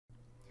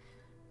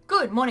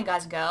Good morning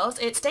guys and girls,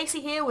 it's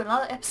Stacey here with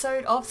another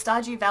episode of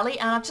Stardew Valley,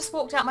 and I've just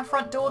walked out my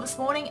front door this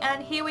morning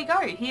and here we go,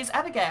 here's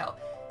Abigail.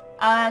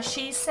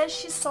 She says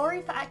she's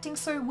sorry for acting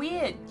so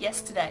weird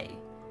yesterday.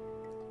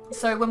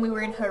 So when we were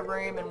in her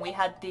room and we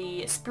had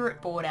the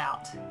spirit board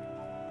out.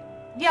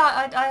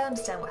 Yeah, I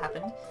understand what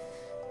happened.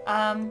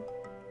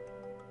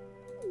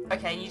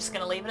 Okay, you're just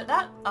gonna leave it at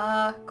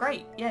that?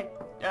 Great, yeah,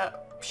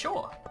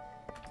 sure.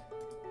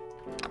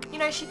 You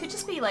know, she could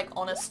just be like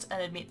honest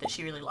and admit that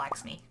she really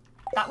likes me.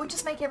 That would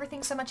just make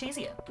everything so much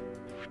easier.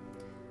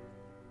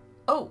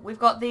 Oh, we've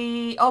got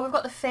the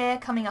fair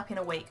coming up in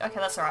a week. Okay,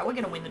 that's alright. We're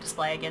going to win the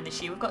display again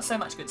this year. We've got so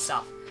much good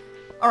stuff.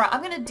 Alright,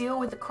 I'm going to deal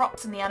with the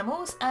crops and the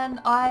animals,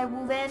 and I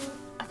will then...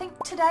 I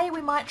think today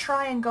we might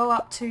try and go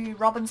up to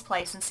Robin's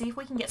place and see if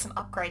we can get some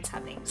upgrades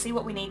happening. See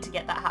what we need to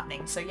get that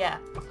happening. So yeah,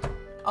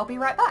 I'll be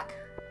right back.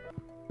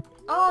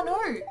 Oh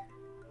no!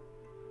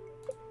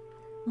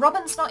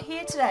 Robin's not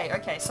here today.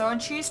 Okay, so on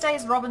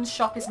Tuesdays Robin's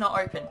shop is not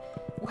open.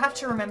 We'll have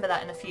to remember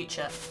that in the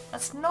future.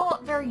 That's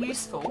not very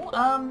useful.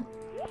 I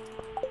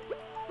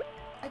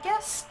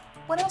guess,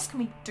 what else can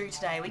we do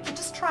today? We can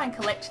just try and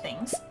collect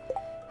things.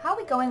 How are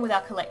we going with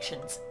our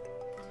collections?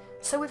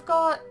 So we've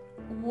got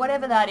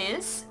whatever that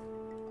is,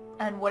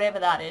 and whatever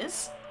that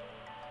is.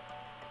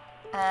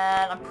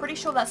 And I'm pretty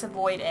sure that's a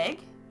void egg.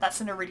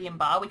 That's an iridium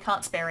bar. We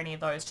can't spare any of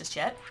those just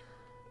yet.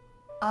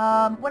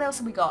 What else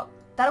have we got?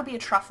 That'll be a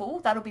truffle.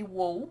 That'll be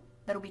wool.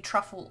 That'll be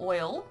truffle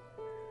oil.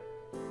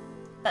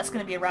 That's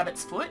going to be a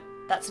rabbit's foot.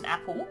 That's an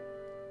apple.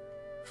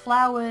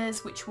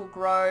 Flowers, which will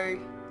grow.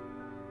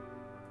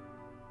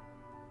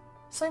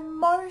 So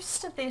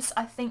most of this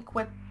I think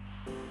we're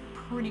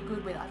pretty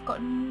good with. I've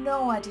got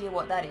no idea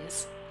what that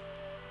is.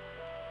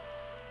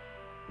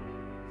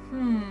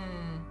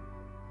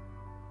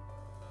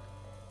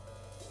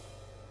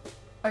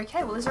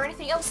 Okay, well is there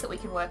anything else that we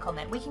can work on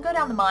then? We can go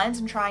down the mines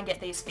and try and get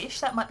these fish.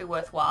 That might be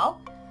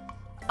worthwhile.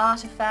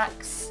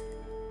 Artifacts.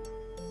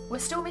 We're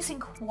still missing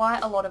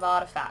quite a lot of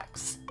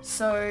artifacts,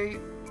 so,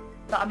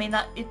 I mean,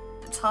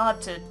 it's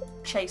hard to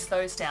chase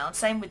those down.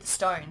 Same with the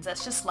stones,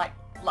 that's just like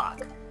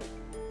luck.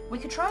 We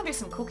could try and do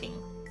some cooking.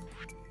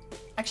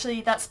 Actually,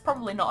 that's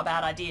probably not a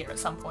bad idea at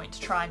some point to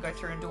try and go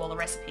through and do all the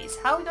recipes.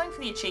 How are we going for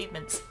the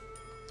achievements?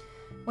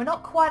 We're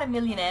not quite a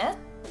millionaire.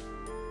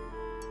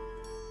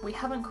 We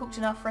haven't cooked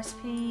enough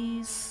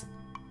recipes.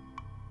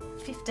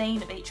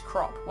 15 of each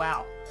crop,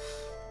 wow.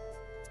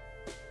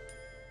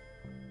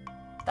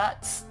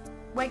 That's...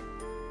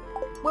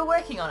 We're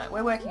working on it,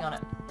 we're working on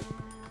it.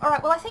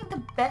 Alright, well I think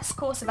the best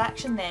course of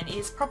action then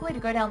is probably to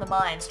go down the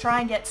mines, try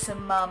and get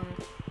some,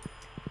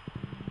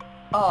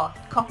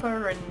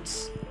 copper and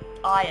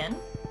iron,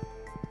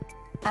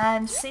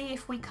 and see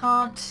if we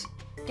can't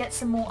get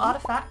some more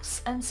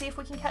artifacts and see if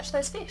we can catch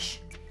those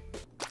fish.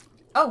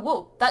 Oh,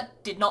 well,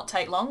 that did not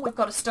take long. We've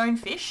got a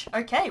stonefish.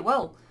 Okay,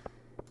 well,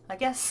 I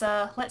guess,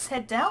 let's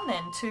head down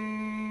then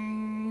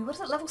to, what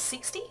is it, level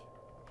 60?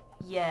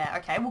 Yeah,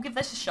 okay, we'll give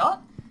this a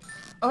shot.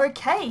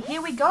 Okay,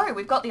 here we go.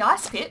 We've got the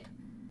ice pit.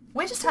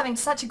 We're just having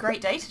such a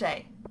great day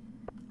today.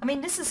 I mean,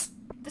 this is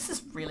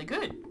really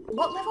good.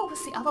 What level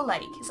was the other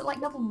lake? Is it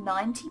like level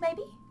 90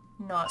 maybe?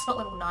 No, it's not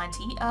level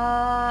 90.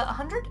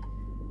 100?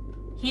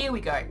 Here we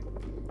go.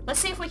 Let's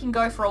see if we can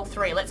go for all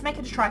three. Let's make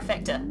it a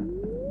trifecta.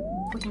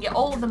 If we can get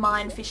all of the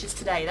mine fishes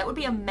today, that would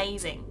be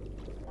amazing.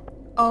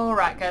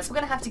 Alright guys, we're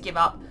going to have to give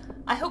up.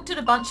 I hooked it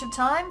a bunch of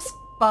times,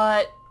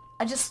 but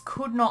I just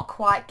could not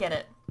quite get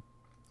it.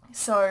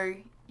 So,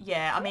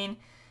 yeah, I mean,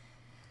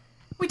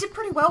 we did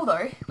pretty well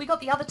though. We got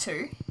the other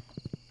two.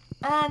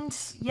 And,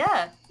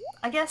 yeah,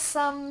 I guess,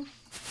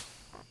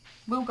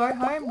 we'll go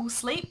home, we'll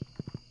sleep.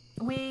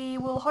 We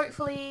will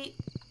hopefully...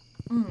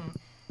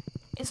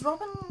 Is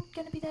Robin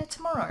going to be there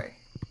tomorrow?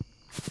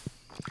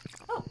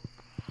 Oh.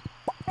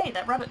 Hey,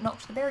 that rabbit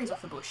knocked the berries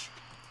off the bush.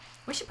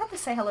 We should probably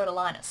say hello to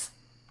Linus.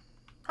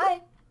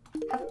 Hi.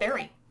 Have a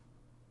berry.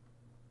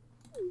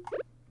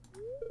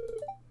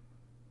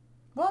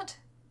 What?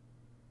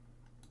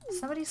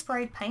 Somebody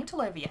sprayed paint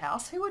all over your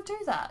house? Who would do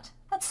that?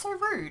 That's so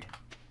rude.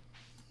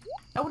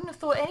 I wouldn't have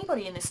thought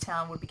anybody in this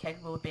town would be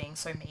capable of being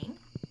so mean.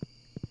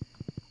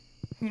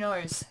 Who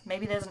knows?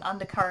 Maybe there's an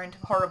undercurrent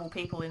of horrible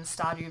people in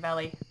Stardew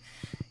Valley.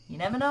 You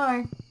never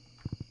know.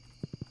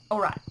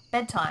 Alright,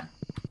 bedtime.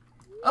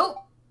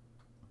 Oh!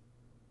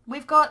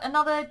 We've got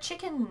another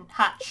chicken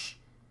hatch.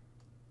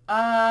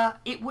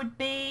 It would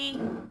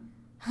be...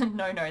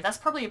 no, that's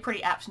probably a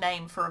pretty apt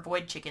name for a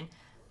void chicken.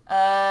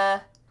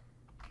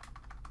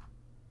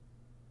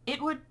 It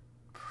would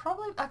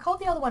probably... I called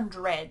the other one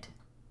Dread.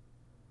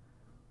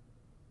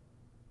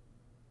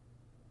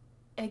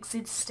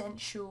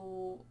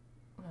 Existential...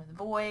 No, the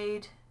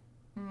Void.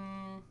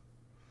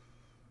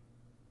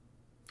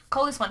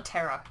 Call this one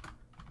Terror.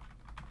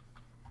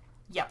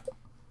 Yep.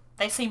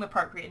 They seem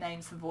appropriate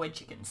names for void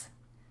chickens.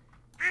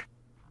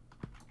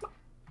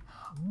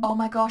 Oh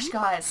my gosh,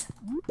 guys.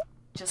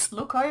 Just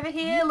look over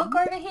here, look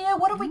over here.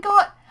 What have we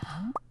got?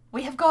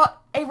 We have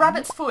got a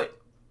rabbit's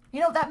foot. You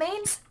know what that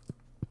means?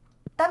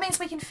 That means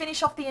we can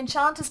finish off the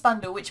Enchanter's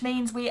bundle, which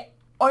means we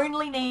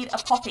only need a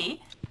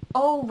poppy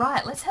Oh,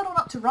 right. Let's head on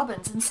up to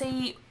Robin's and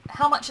see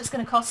how much it's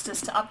going to cost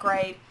us to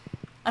upgrade.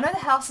 I know the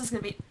house is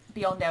going to be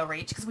beyond our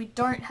reach because we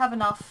don't have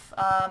enough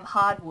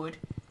hardwood,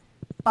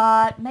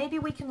 but maybe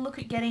we can look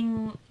at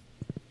getting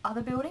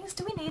other buildings.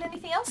 Do we need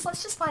anything else?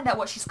 Let's just find out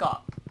what she's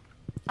got.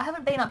 I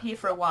haven't been up here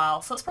for a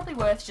while, so it's probably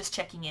worth just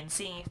checking in,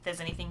 seeing if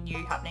there's anything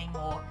new happening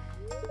or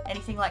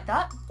anything like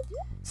that.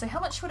 So how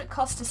much would it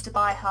cost us to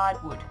buy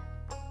hardwood?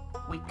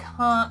 We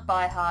can't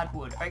buy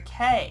hardwood.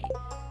 Okay.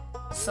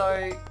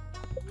 So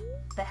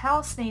the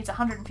house needs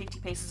 150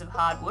 pieces of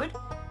hardwood.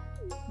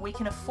 We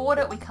can afford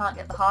it, we can't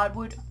get the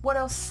hardwood. What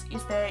else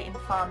is there in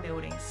farm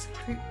buildings?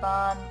 Coop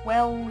barn,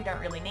 well, we don't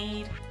really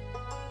need.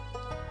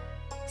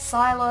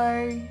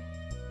 Silo,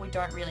 we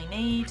don't really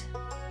need.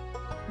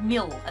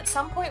 Mill, at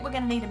some point we're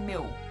going to need a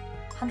mill.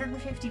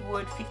 150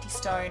 wood, 50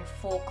 stone,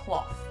 4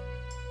 cloth.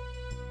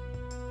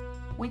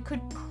 We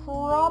could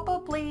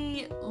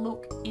probably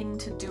look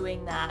into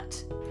doing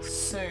that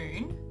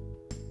soon.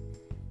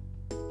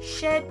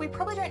 Shed, we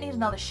probably don't need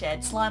another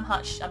shed. Slime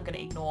hutch, I'm going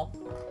to ignore.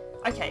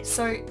 Okay,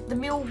 so the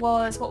mill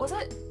was, what was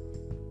it?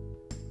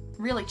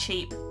 Really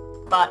cheap,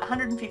 but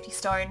 150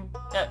 stone,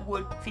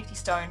 wood, 50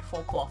 stone,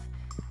 4 cloth.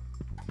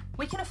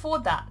 We can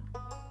afford that.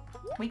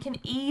 We can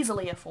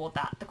easily afford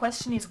that. The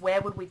question is, where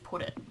would we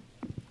put it?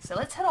 So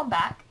let's head on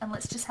back and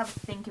let's just have a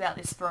think about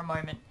this for a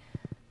moment.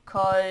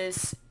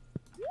 Because,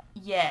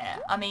 yeah,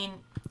 I mean,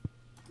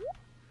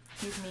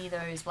 give me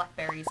those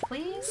blackberries,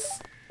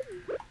 please.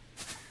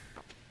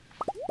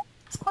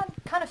 It's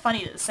kind of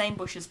funny that the same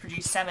bushes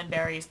produce salmon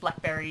berries,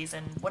 blackberries,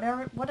 and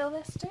whatever. What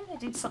else do they? They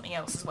did something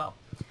else as well.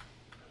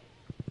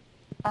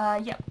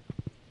 Yep.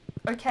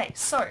 Okay,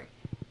 so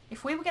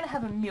if we were going to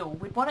have a mill,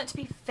 we'd want it to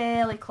be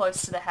fairly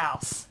close to the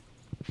house.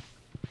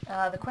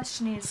 The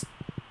question is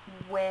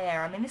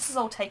where? I mean, this is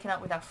all taken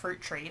up with our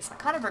fruit trees. I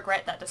kind of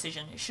regret that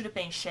decision. It should have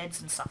been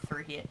sheds and stuff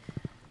through here.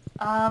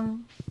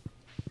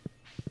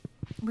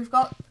 We've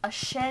got a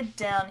shed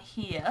down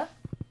here.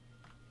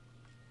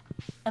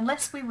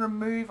 Unless we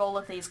remove all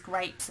of these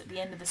grapes at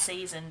the end of the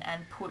season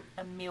and put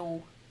a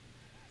mill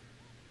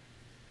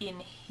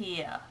in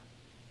here.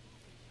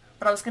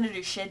 But I was going to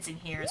do sheds in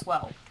here as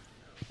well.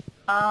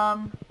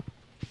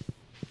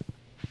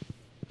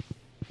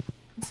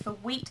 It's for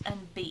wheat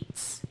and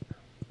beets.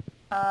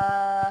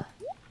 I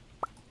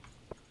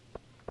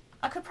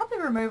could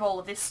probably remove all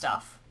of this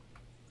stuff.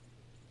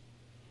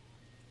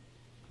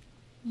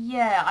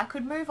 Yeah, I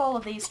could move all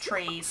of these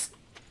trees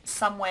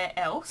somewhere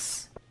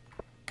else.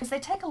 Because they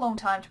take a long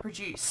time to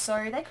produce,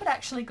 so they could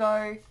actually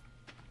go...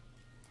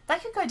 They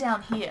could go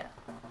down here.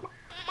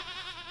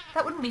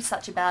 That wouldn't be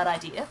such a bad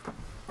idea.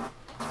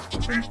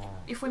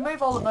 If we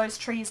move all of those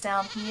trees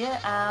down here,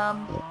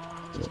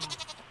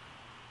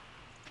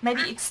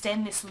 maybe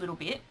extend this a little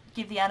bit,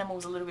 give the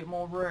animals a little bit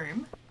more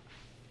room.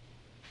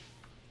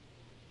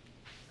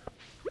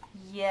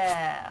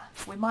 Yeah,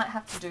 we might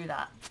have to do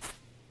that.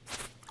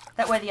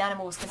 That way the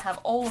animals can have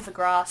all of the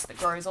grass that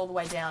grows all the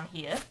way down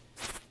here.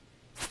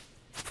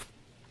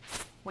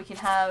 We can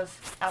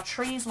have our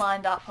trees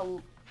lined up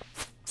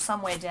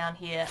somewhere down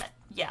here.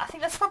 Yeah, I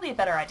think that's probably a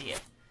better idea.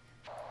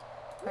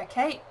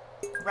 Okay,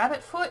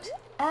 rabbit foot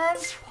and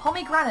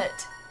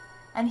pomegranate.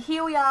 And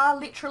here we are,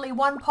 literally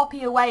one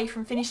poppy away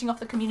from finishing off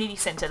the community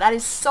centre. That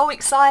is so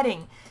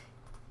exciting.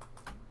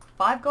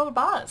 5 gold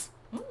bars.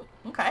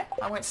 Okay,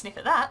 I won't sniff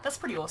at that. That's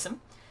pretty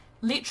awesome.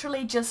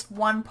 Literally just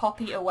one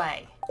poppy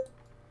away.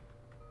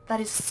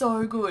 That is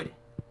so good.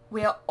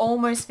 We are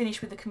almost finished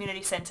with the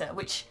community centre,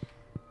 which,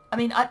 I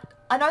mean,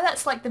 I know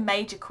that's like the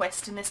major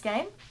quest in this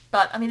game,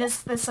 but I mean,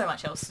 there's so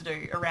much else to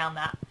do around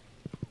that.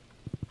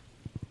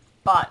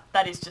 But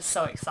that is just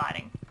so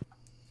exciting.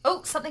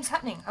 Oh, something's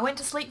happening. I went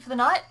to sleep for the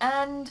night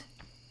and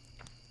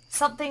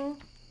something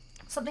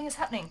is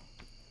happening.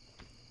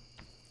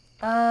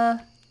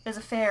 There's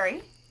a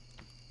fairy.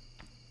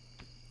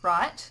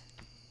 Right.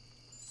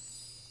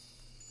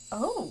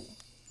 Oh.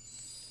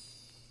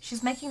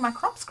 She's making my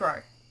crops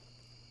grow.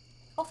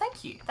 Oh,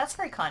 thank you. That's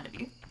very kind of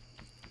you.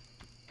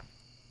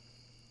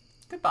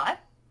 Goodbye.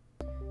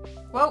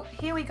 Well,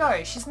 here we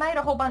go. She's made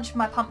a whole bunch of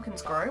my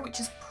pumpkins grow, which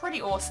is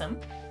pretty awesome.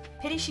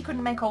 Pity she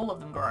couldn't make all of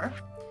them grow.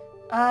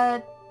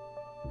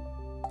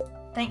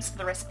 Thanks for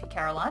the recipe,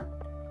 Caroline.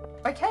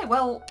 Okay,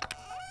 well,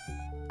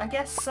 I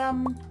guess,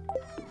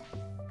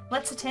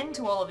 let's attend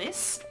to all of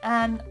this,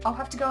 and I'll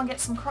have to go and get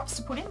some crops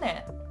to put in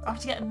there. I'll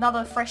have to get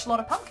another fresh lot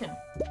of pumpkin.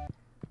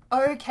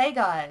 Okay,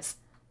 guys.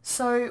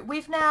 So,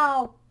 we've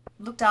now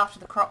looked after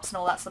the crops and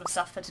all that sort of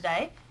stuff for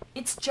today.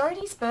 It's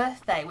Jodie's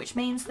birthday, which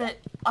means that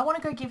I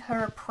want to go give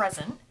her a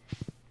present.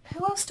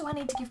 Who else do I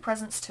need to give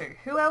presents to?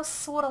 Who else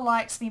sort of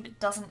likes me but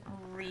doesn't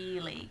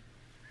really?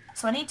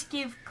 So I need to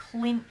give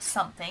Clint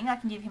something. I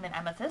can give him an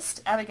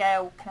amethyst.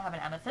 Abigail can have an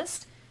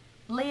amethyst.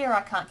 Leah,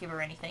 I can't give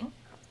her anything.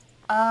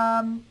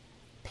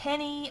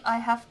 Penny, I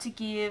have to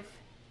give...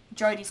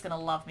 Jodie's going to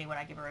love me when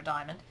I give her a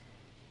diamond.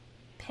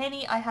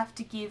 Penny, I have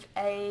to give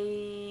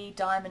a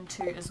diamond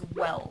to as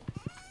well.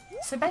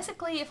 So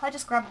basically, if I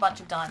just grab a bunch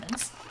of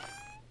diamonds...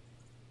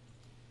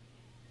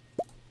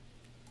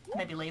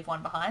 Maybe leave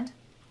one behind.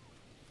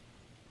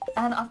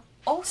 And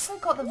also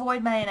got the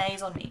void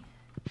mayonnaise on me,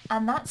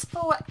 and that's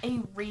for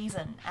a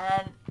reason.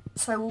 And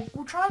so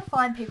we'll try and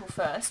find people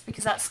first,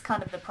 because that's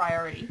kind of the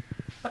priority.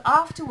 But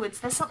afterwards,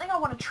 there's something I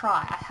want to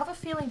try. I have a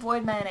feeling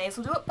void mayonnaise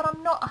will do it, but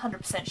I'm not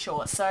 100%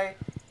 sure. So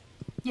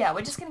yeah,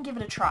 we're just going to give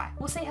it a try.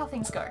 We'll see how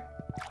things go.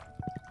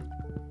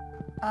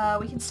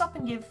 We can stop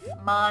and give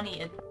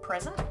Marnie a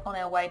present on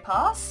our way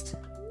past.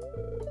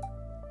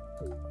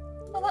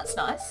 Oh, that's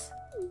nice.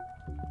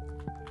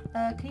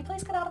 Can you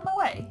please get out of my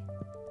way?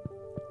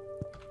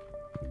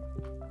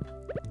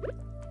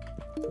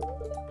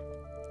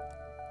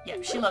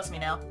 Yep, she loves me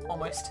now,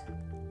 almost.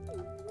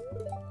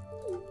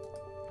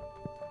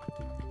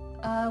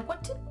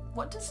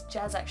 What does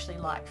Jazz actually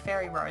like?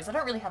 Fairy Rose. I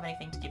don't really have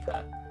anything to give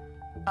her.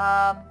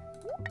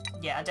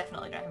 Yeah, I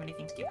definitely don't have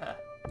anything to give her.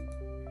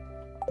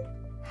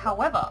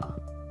 However,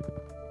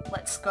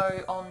 let's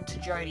go on to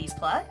Jodie's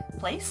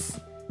place.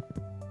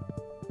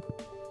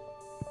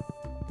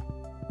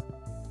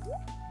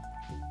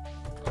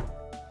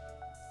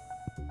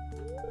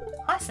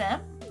 Hi,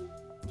 Sam.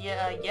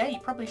 Yeah, you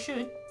probably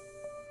should.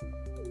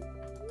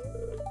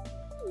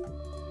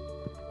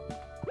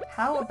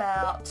 How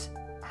about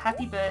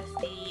happy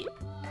birthday,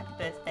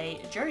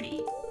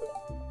 Jodie?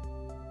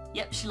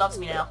 Yep, she loves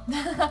me now.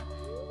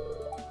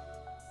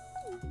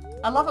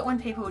 I love it when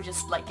people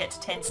just like get to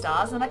 10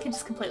 stars and I can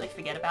just completely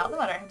forget about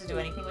them. I don't have to do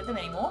anything with them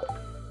anymore.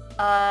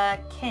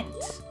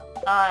 Kent.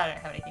 I don't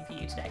have anything for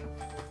you today.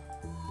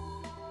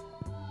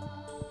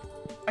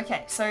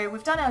 Okay, so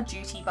we've done our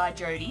duty by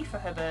Jodie for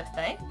her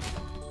birthday.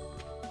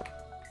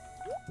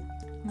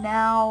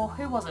 Now,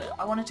 who was it?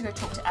 I wanted to go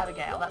talk to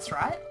Abigail, that's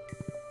right.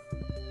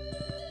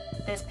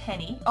 There's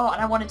Penny. Oh,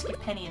 and I wanted to give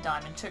Penny a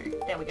diamond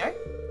too. There we go.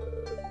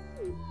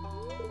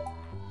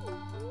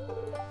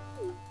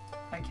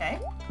 Okay.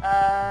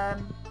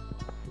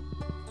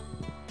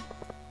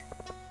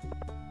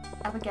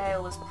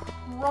 Abigail is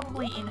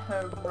probably in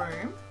her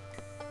room.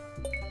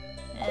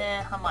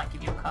 I might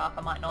give you a carp,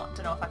 I might not.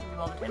 Don't know if I can be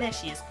bothered. But there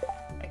she is.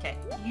 Okay,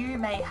 you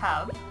may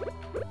have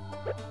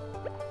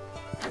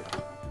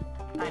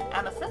an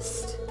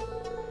amethyst.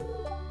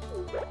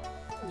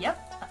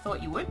 Yep, I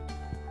thought you would.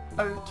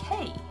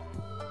 Okay.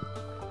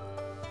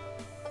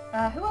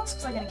 Who else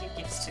was I going to give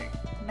gifts to?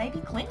 Maybe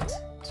Clint?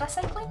 Did I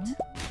say Clint?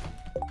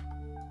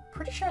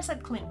 Pretty sure I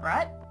said Clint,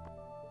 right?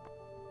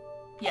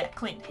 Yeah,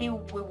 Clint. He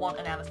will want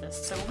an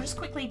amethyst. So we'll just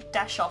quickly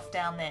dash off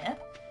down there.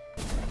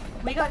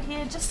 We got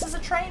here just as a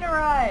train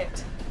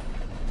arrived.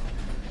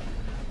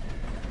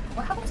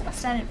 What happens if I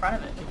stand in front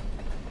of it?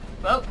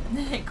 Well,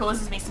 it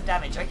causes me some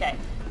damage. Okay,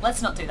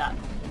 let's not do that.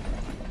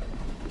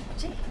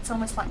 Gee, it's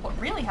almost like what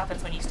really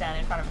happens when you stand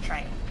in front of a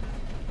train.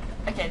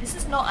 Okay, this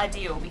is not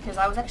ideal because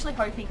I was actually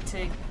hoping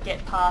to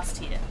get past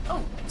here.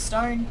 Oh,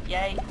 stone,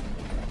 yay.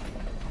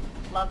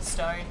 Love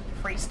stone,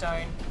 free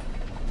stone.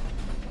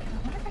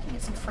 I wonder if I can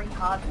get some free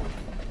hardwood.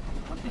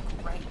 That would be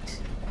great.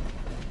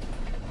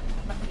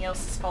 Nothing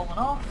else has fallen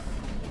off.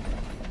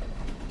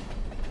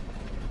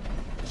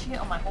 Did she get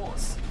on my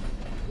horse?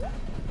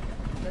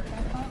 Look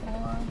at my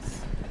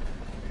horse.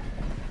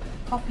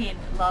 Pop in,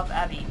 love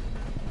Abby.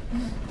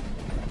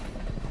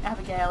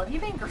 Abigail, have you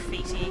been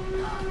graffitiing?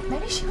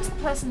 Maybe she was the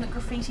person that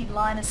graffitied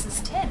Linus's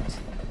tent.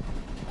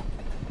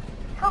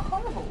 How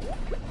horrible.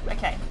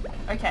 Okay,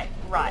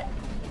 right.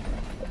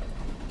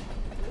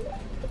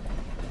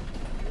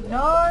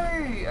 No,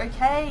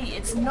 okay,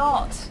 it's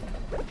not.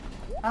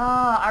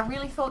 I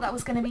really thought that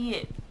was going to be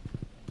it.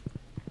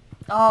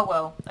 Oh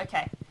well,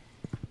 okay.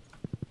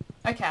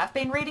 Okay, I've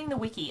been reading the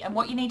wiki, and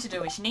what you need to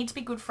do is you need to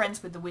be good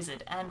friends with the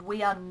wizard, and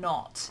we are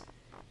not.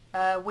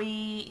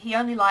 He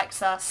only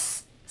likes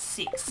us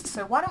 6,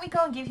 so why don't we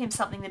go and give him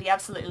something that he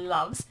absolutely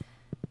loves,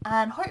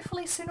 and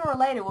hopefully sooner or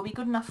later we'll be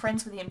good enough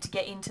friends with him to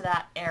get into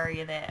that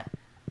area there.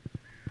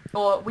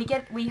 Or we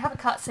have a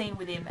cutscene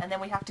with him, and then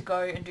we have to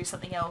go and do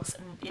something else,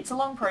 and it's a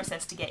long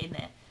process to get in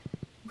there.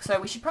 So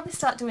we should probably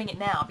start doing it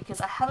now,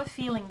 because I have a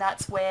feeling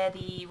that's where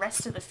the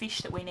rest of the fish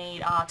that we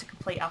need are to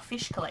complete our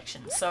fish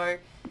collection. So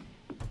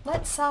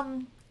let's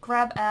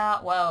grab our...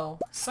 Whoa,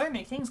 so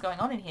many things going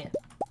on in here.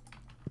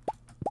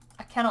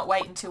 I cannot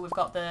wait until we've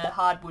got the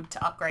hardwood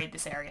to upgrade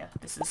this area.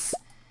 This is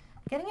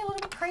getting a little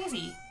bit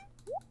crazy.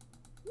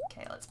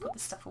 Okay, let's put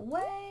this stuff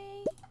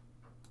away.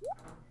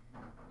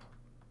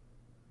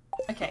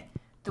 Okay,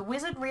 the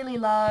wizard really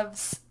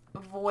loves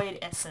void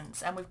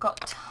essence, and we've got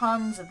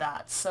tons of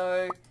that,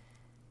 so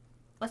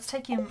let's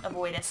take him a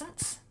void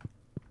essence.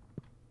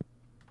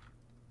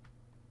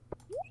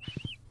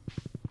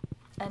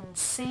 And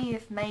see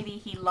if maybe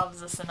he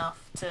loves us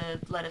enough to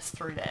let us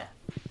through there.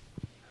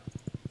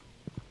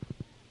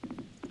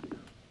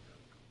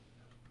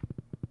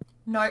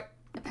 Nope,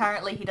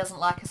 apparently he doesn't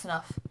like us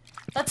enough.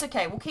 That's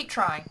okay, we'll keep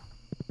trying.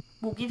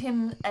 We'll give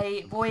him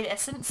a void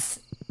essence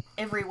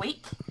every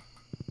week,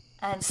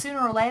 and sooner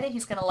or later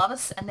he's going to love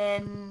us, and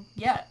then,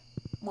 yeah,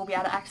 we'll be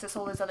able to access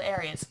all those other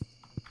areas.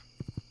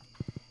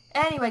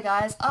 Anyway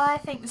guys, I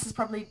think this is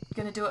probably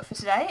going to do it for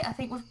today. I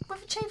think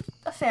we've achieved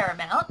a fair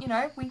amount, you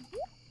know,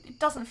 it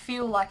doesn't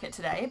feel like it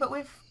today, but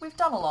we've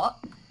done a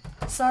lot.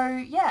 So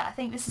yeah, I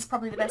think this is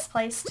probably the best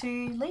place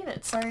to leave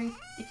it. So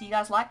if you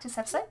guys liked this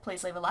episode,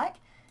 please leave a like.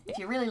 If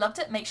you really loved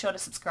it, make sure to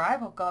subscribe.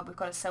 Oh god, we've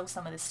got to sell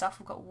some of this stuff.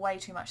 We've got way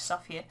too much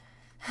stuff here.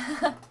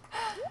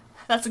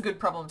 That's a good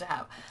problem to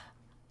have.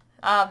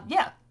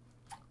 Yeah.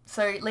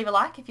 So leave a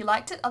like if you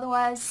liked it.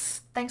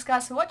 Otherwise, thanks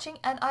guys for watching,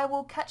 and I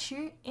will catch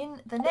you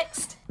in the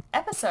next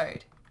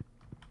episode.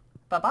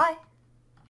 Bye-bye.